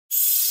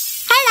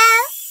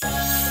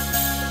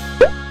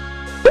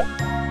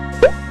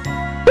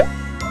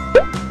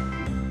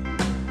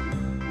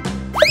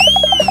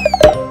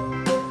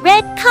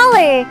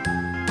color.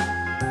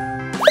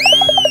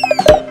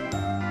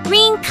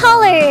 Green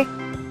color.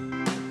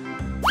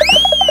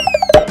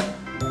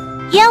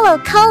 Yellow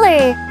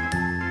color.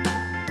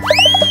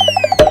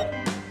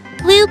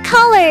 Blue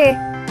color.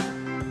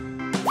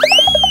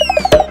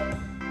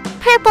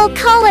 Purple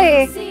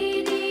color.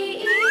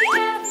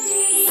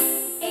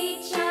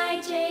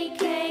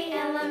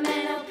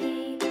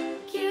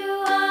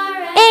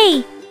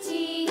 A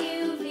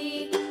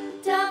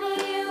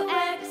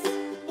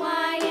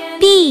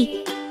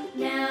B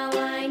Now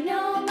I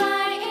know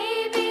my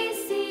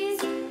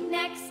ABCs.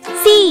 Next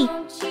time C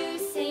won't you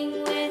sing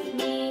with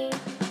me?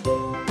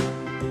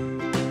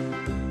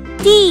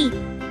 D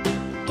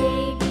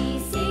A B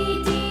C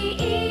D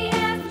E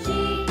F G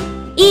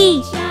E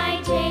H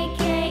I J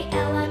K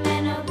L M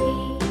N O P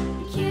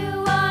Q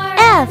R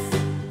F S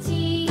T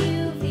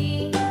U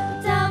V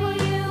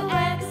W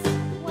X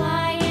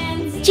Y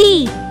and Z.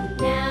 G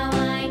Now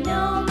I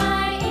know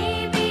my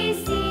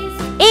ABCs.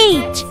 H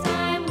Next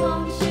time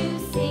won't you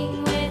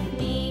sing with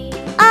me?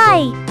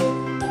 I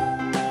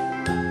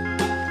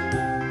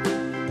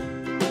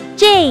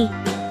J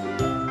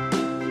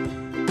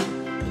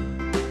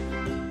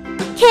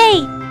K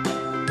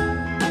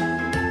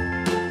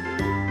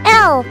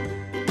L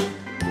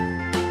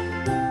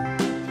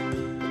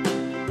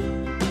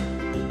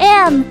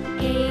M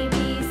A B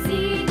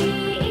C D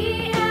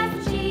E F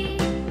G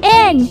N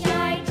H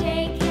I J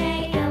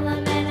K L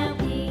M N O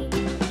P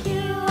Q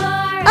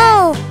R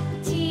O S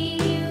T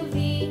U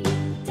V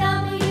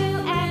W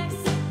X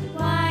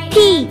Y P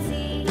and Z.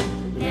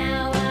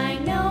 Now I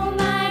know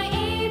my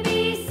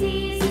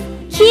ABCs.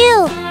 Q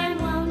Next time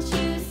won't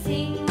you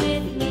sing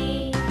with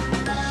me?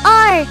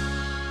 R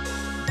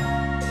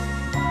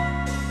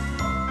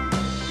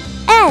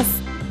S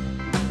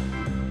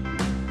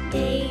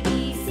A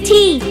B C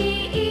T D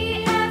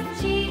E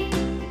F G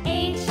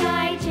H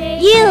I J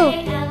U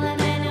K L M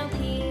N O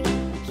P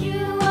Q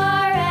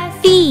R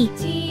S V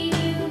T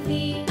U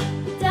V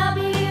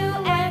W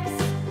X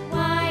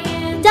Y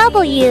and Z.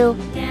 W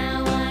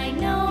Now I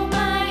know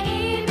my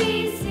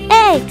ABCs.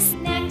 X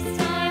Next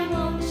time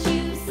won't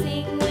you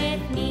sing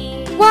with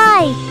me?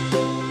 Y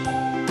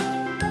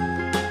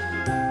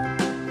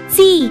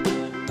Z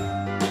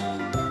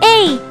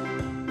A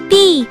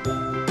B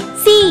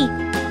C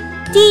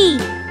D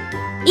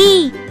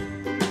E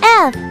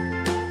F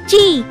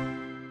G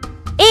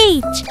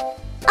H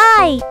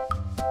I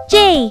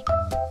J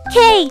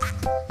K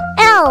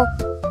L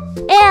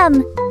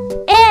M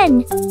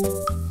N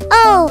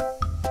O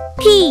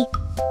P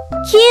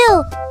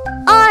Q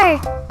R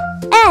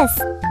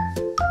S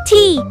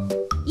T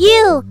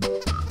U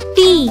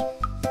V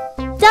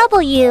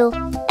W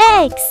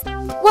X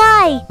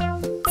Y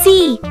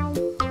Z.